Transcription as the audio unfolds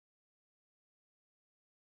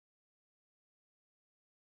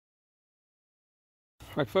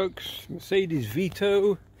Hi folks, Mercedes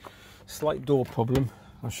Vito, slight door problem.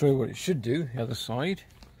 I'll show you what it should do, the other side.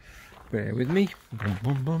 Bear with me. Boom,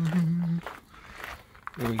 boom, boom.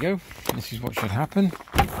 There we go. This is what should happen.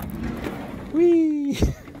 Whee!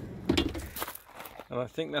 And I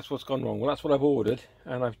think that's what's gone wrong. Well, that's what I've ordered,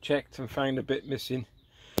 and I've checked and found a bit missing.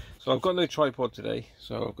 So I've got no tripod today,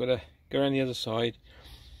 so I've got to go around the other side,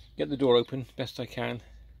 get the door open best I can.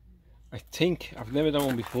 I think, I've never done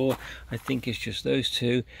one before, I think it's just those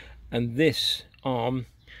two, and this arm,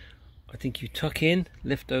 I think you tuck in,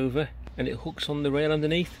 lift over, and it hooks on the rail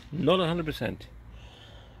underneath. Not 100%.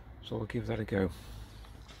 So I'll give that a go.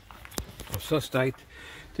 I've sussed out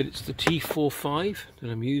that it's the T45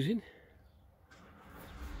 that I'm using.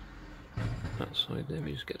 That side there, let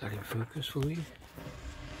me just get that in focus for you.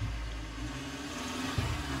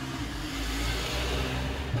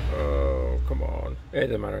 Oh, come on. It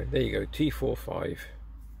doesn't matter. There you go, T45.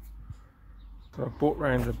 So I've brought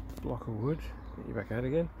round a block of wood. Get you back out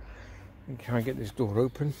again. And try and get this door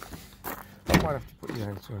open. I might have to put you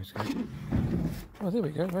down so it's good. Oh, there we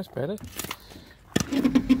go. That's better.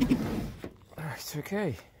 Right,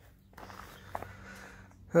 okay.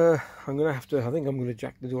 I'm gonna have to. I think I'm gonna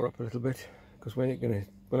jack the door up a little bit because when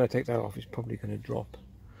I take that off, it's probably gonna drop.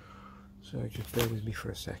 So just bear with me for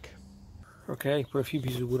a sec. Okay, put a few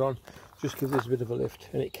pieces of wood on, just give this a bit of a lift,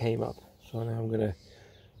 and it came up. So now I'm going to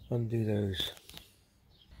undo those.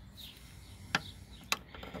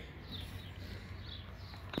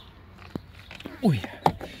 Oh yeah,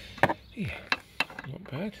 not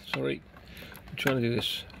bad. Sorry, I'm trying to do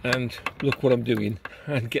this and look what I'm doing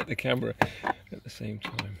and get the camera at the same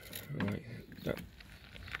time. Right, that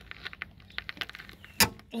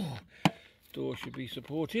door should be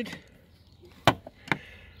supported.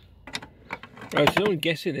 I was only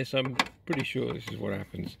guessing this, I'm pretty sure this is what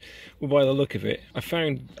happens. Well, by the look of it, I'll show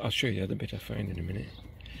you the other bit I found in a minute.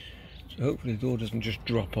 So hopefully the door doesn't just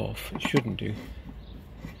drop off. It shouldn't do.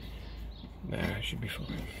 Nah, it should be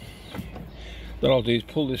fine. What I'll do is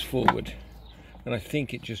pull this forward, and I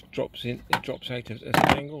think it just drops in, it drops out at an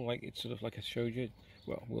angle, like it's sort of like I showed you.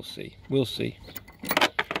 Well, we'll see. We'll see.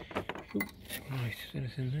 Ooh, right, is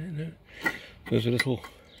anything there? No. There's a little...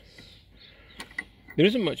 There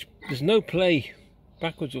isn't much, there's no play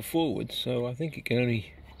backwards or forwards, so I think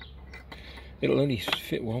it'll only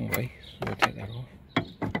fit one way, so I'll take that off.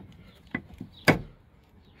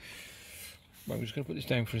 Right, I'm just going to put this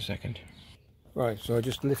down for a second. Right, so I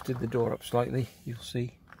just lifted the door up slightly, you'll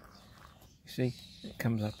see. You see, it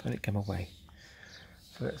comes up and it came away.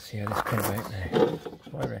 So let's see how this comes out now.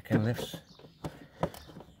 So I reckon lifts.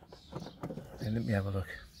 And let me have a look.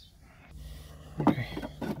 Okay.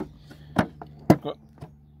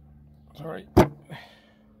 Sorry. So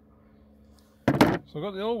I've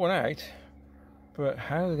got the old one out, but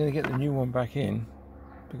how are they going to get the new one back in?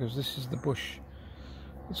 Because this is the bush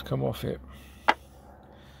that's come off it.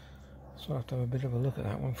 So I have to have a bit of a look at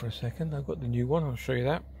that one for a second. I've got the new one, I'll show you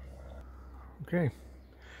that. Okay.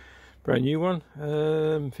 Brand new one,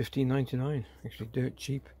 $15.99. Actually dirt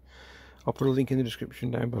cheap. I'll put a link in the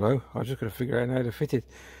description down below. I've just got to figure out how to fit it.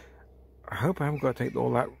 I hope I haven't got to take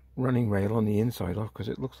all that running rail on the inside off, because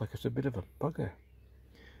it looks like it's a bit of a bugger,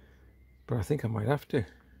 but I think I might have to.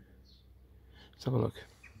 Let's have a look.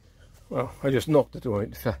 Well, I just knocked the door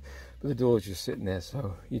in, but the door's just sitting there,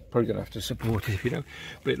 so you're probably gonna have to support it if you don't.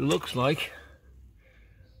 But it looks like,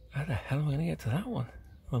 how the hell am I gonna get to that one?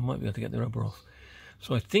 Well, I might be able to get the rubber off.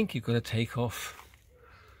 So I think you've got to take off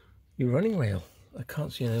your running rail. I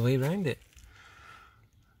can't see any way around it.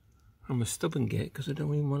 I'm a stubborn git because I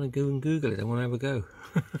don't even want to go and Google it. I want to have a go.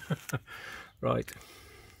 Right.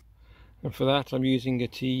 And for that I'm using a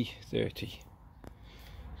T30. Let's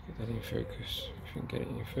get that in focus. If you can get it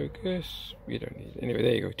in focus. You don't need it. Anyway,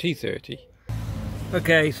 there you go. T30.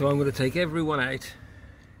 Okay, so I'm going to take everyone out.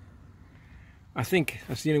 I think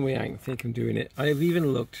that's the only way I think I'm doing it. I have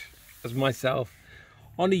even looked as myself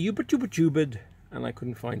on a YouTube and I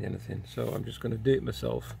couldn't find anything, so I'm just going to do it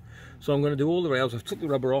myself. So I'm going to do all the rails. I've took the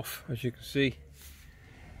rubber off, as you can see,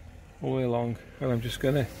 all the way along, and I'm just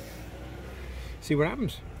going to see what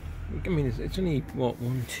happens. I mean, it's only, what,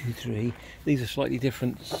 1, 2, 3. These are slightly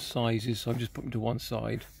different sizes, so I'm just putting them to one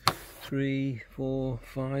side. 3, 4,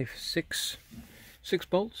 5, 6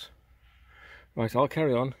 bolts. Right, I'll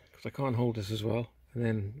carry on, because I can't hold this as well, and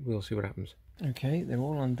then we'll see what happens. Okay, they're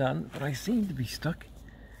all undone, but I seem to be stuck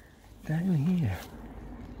down here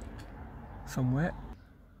somewhere,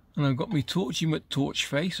 and I've got my torch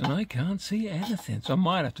face and I can't see anything, so I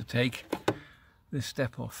might have to take this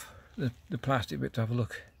step off the plastic bit to have a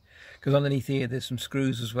look, because underneath here there's some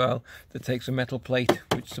screws as well that takes a metal plate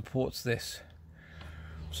which supports this.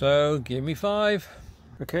 So give me 5.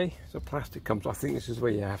 Okay, so plastic comes, I think this is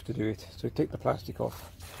where you have to do it. So take the plastic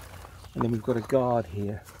off, and then we've got a guard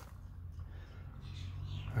here,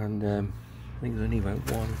 and I think there's only about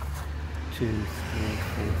 1, 2, 3, 4,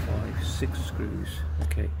 5, 6 screws.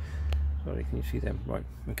 Okay, sorry, can you see them? Right,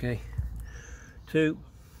 okay, 2,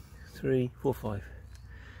 3, 4, 5,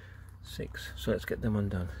 6. So let's get them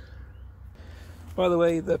undone. By the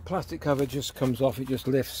way, the plastic cover just comes off, it just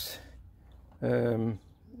lifts.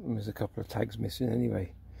 There's a couple of tags missing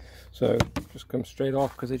anyway, so just comes straight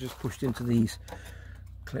off because they just pushed into these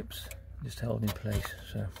clips, just held in place.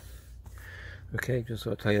 So okay, just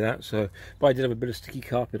thought I'd tell you that. So, but I did have a bit of sticky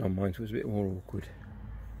carpet on mine, so it was a bit more awkward.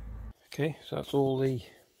 Okay, so that's all the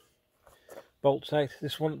bolts out.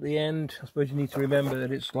 This one at the end, I suppose you need to remember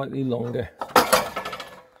that it's slightly longer.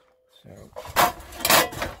 So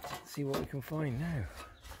let's see what we can find now.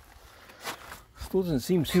 Still doesn't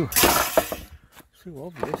seem too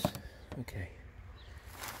obvious. Okay.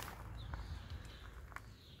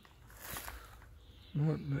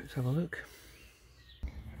 Right, let's have a look.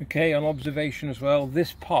 Okay, on observation as well,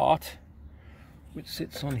 this part which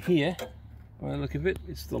sits on here, by the look of it,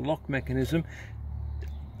 it's the lock mechanism.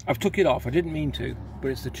 I've took it off, I didn't mean to,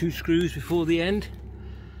 but it's the 2 screws before the end.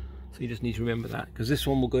 So you just need to remember that, because this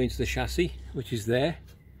one will go into the chassis, which is there.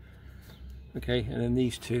 Okay, and then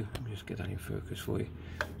these 2, let me just get that in focus for you.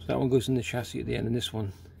 So that one goes in the chassis at the end, and this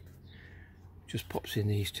one just pops in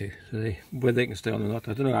these 2. So whether they can stay on or not,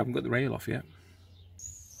 I don't know, I haven't got the rail off yet.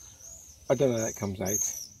 I don't know how that comes out,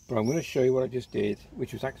 but I'm going to show you what I just did,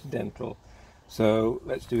 which was accidental. So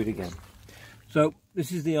let's do it again. So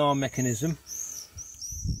this is the arm mechanism.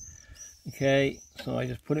 Okay, so I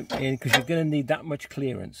just put it in because you're going to need that much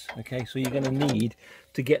clearance. Okay, so you're going to need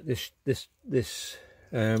to get this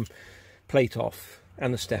plate off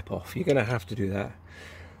and the step off. You're going to have to do that.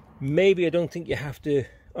 Maybe I don't think you have to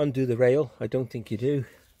undo the rail. I don't think you do,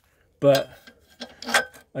 but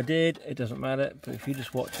I did. It doesn't matter. But if you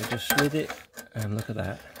just watch, I just slid it, and look at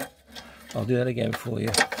that. I'll do that again for you.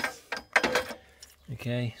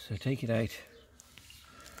 Okay, so take it out.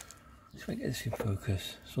 Let's get this in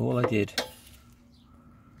focus. So all I did,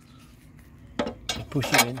 I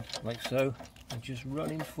push it in like so, and just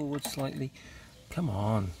running forward slightly. Come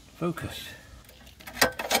on, focus.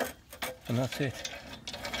 And that's it.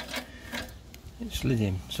 It slid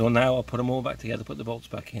in. So now I'll put them all back together, put the bolts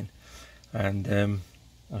back in, and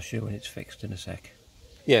I'll show you when it's fixed in a sec.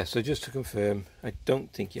 Yeah, so just to confirm, I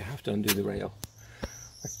don't think you have to undo the rail.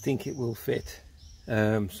 I think it will fit.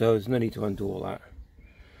 So there's no need to undo all that.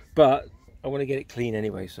 But I want to get it clean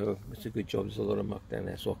anyway, so it's a good job. There's a lot of muck down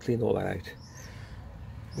there, so I'll clean all that out.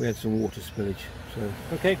 We had some water spillage, so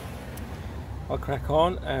okay. I'll crack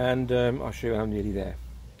on, and I'll show you how I'm nearly there.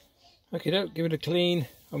 Okay, now give it a clean.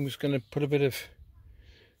 I'm just going to put a bit of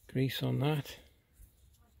grease on that.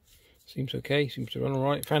 Seems okay, seems to run all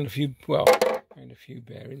right. Found a few, well, found a few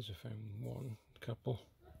bearings. I found one, couple.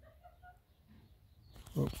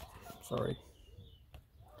 Oh, sorry.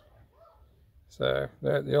 So,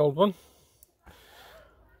 there's the old one.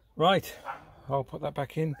 Right, I'll put that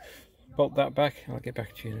back in, bolt that back, and I'll get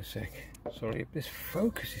back to you in a sec. Sorry, this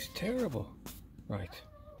focus is terrible. Right,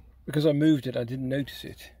 because I moved it, I didn't notice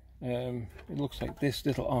it. It looks like this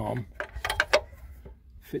little arm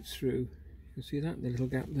fits through. You can see that, the little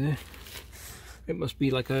gap there. It must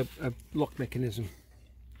be like a lock mechanism.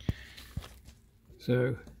 So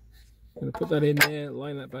I'm going to put that in there,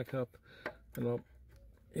 line that back up, and I'll,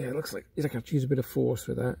 yeah, it looks like I have to use a bit of force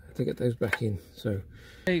for that to get those back in. So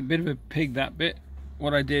a bit of a pig, that bit.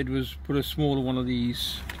 What I did was put a smaller one of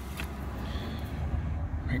these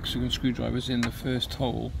hexagon screwdrivers in the first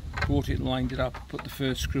hole, brought it, lined it up, put the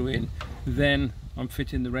first screw in, then I'm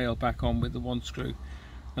fitting the rail back on with the 1 screw,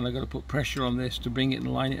 and I've got to put pressure on this to bring it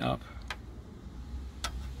and line it up.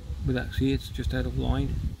 But actually it's just out of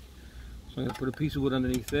line, so I'm going to put a piece of wood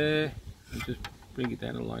underneath there and just bring it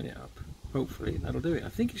down and line it up. Hopefully that'll do it. I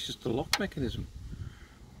think it's just a lock mechanism.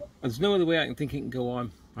 There's no other way I can think it can go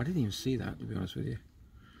on. I didn't even see that, to be honest with you.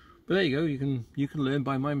 But there you go, you can learn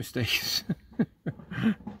by my mistakes.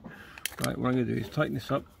 Right, what I'm going to do is tighten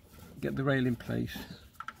this up, get the rail in place.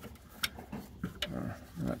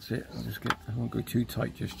 That's it. I won't go too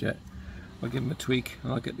tight just yet. I'll give them a tweak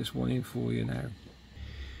and I'll get this one in for you now.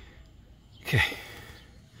 Okay,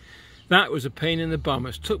 that was a pain in the bum.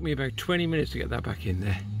 It took me about 20 minutes to get that back in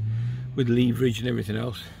there with leverage and everything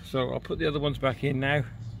else. So I'll put the other ones back in now,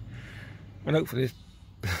 and hopefully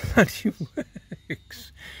this actually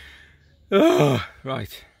works. Oh,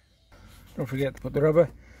 right. Don't forget to put the rubber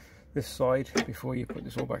this side before you put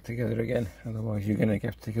this all back together again, otherwise you're going to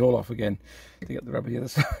have to take it all off again to get the rubber the other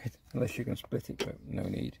side, unless you can split it, but no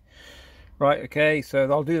need. Right, okay,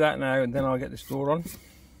 so I'll do that now and then I'll get this door on.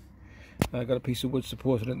 I've got a piece of wood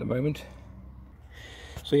supported at the moment.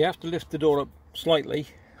 So you have to lift the door up slightly.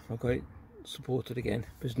 I've got it supported again,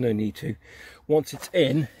 there's no need to. Once it's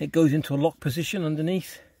in, it goes into a lock position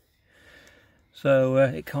underneath, so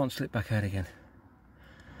it can't slip back out again.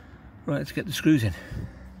 Right, let's get the screws in.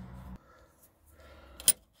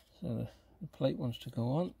 So the plate wants to go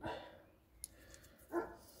on.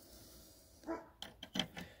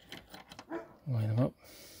 Line them up.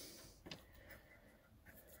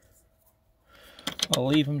 I'll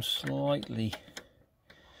leave them slightly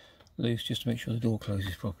loose just to make sure the door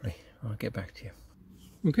closes properly. I'll get back to you.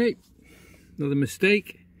 Okay, another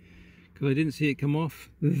mistake because I didn't see it come off.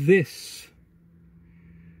 This,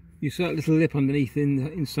 you saw that little lip underneath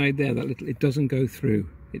inside there, that little, it doesn't go through,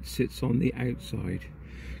 it sits on the outside,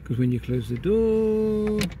 because when you close the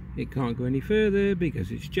door it can't go any further because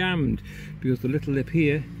it's jammed, because the little lip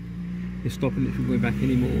here is stopping it from going back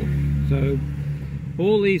anymore. So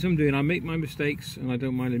all these I'm doing, I make my mistakes and I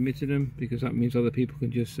don't mind admitting them, because that means other people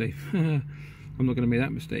can just say I'm not going to make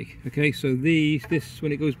that mistake. Okay, so this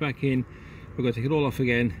when it goes back in, I've got to take it all off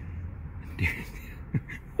again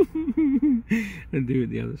and do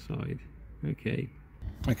it the other side. Okay,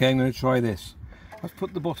 I'm going to try this. I've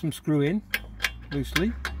put the bottom screw in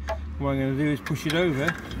loosely. What I'm going to do is push it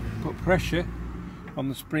over, put pressure on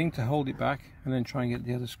the spring to hold it back, and then try and get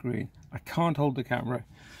the other screw in. I can't hold the camera,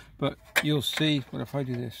 but you'll see what if I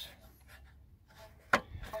do this.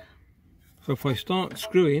 So if I start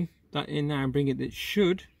screwing that in now and bring it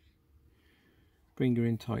should bring her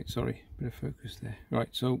in tight. Sorry, bit of focus there. Right,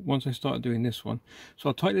 so once I start doing this one, so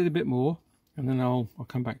I'll tighten it a bit more and then I'll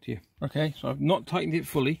come back to you. Okay, so I've not tightened it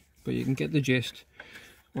fully, but you can get the gist.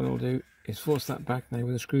 What I'll do is force that back now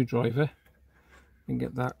with a screwdriver and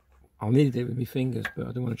get that. I'll need to do it with my fingers, but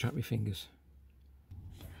I don't want to trap my fingers.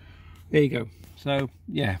 There you go. So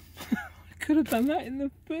yeah, I could have done that in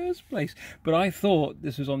the first place, but I thought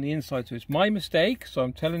this was on the inside, so it's my mistake. So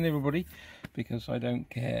I'm telling everybody because I don't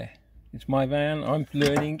care. It's my van, I'm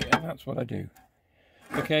learning, and that's what I do.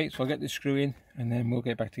 Okay, so I'll get this screw in and then we'll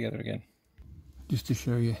get back together again. Just to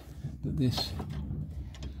show you that this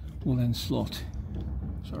will then slot,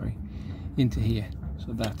 sorry, into here.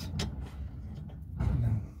 So that, and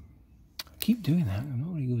then I keep doing that, I'm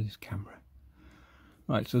not really good with this camera.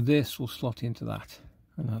 Right, so this will slot into that,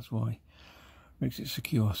 and that's why it makes it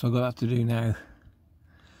secure. So I've got that to do now.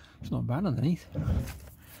 It's not bad underneath.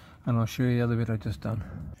 And I'll show you the other bit I've just done.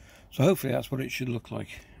 So hopefully that's what it should look like.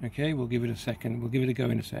 Okay, we'll give it a second. We'll give it a go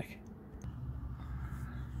in a sec.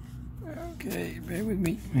 Okay, bear with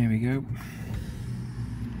me. There we go.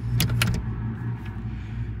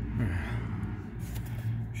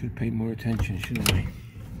 Should have paid more attention, shouldn't I?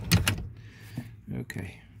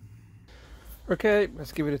 Okay. Okay,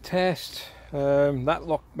 let's give it a test. That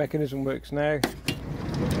lock mechanism works now.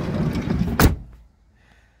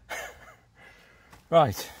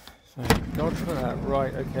 Right, thank God for that.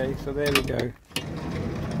 Right, okay, so there we go.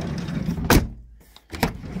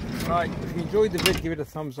 Right, if you enjoyed the vid, give it a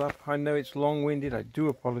thumbs up. I know it's long-winded, I do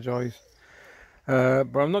apologise.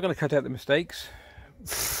 But I'm not going to cut out the mistakes,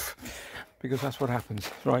 because that's what happens.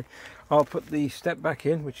 Right, I'll put the step back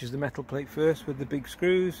in, which is the metal plate first with the big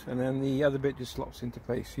screws, and then the other bit just slots into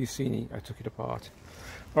place. You've seen it, I took it apart.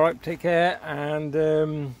 Alright, take care,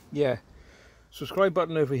 and yeah, subscribe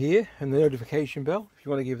button over here and the notification bell if you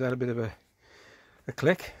want to give that a bit of a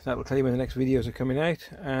click. That will tell you when the next videos are coming out,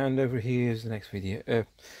 and over here is the next video.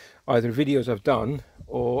 Either videos I've done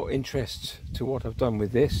or interests to what I've done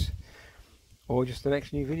with this, or just the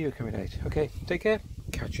next new video coming out. Okay, take care,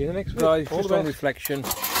 catch you in the next video. Guys, just on reflection,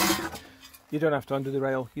 you don't have to undo the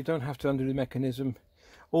rail, you don't have to undo the mechanism.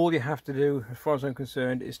 All you have to do, as far as I'm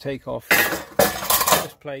concerned, is take off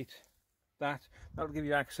this plate, that'll give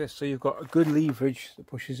you access, so you've got a good leverage that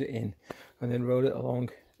pushes it in, and then roll it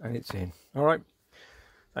along and it's in. All right,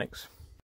 thanks.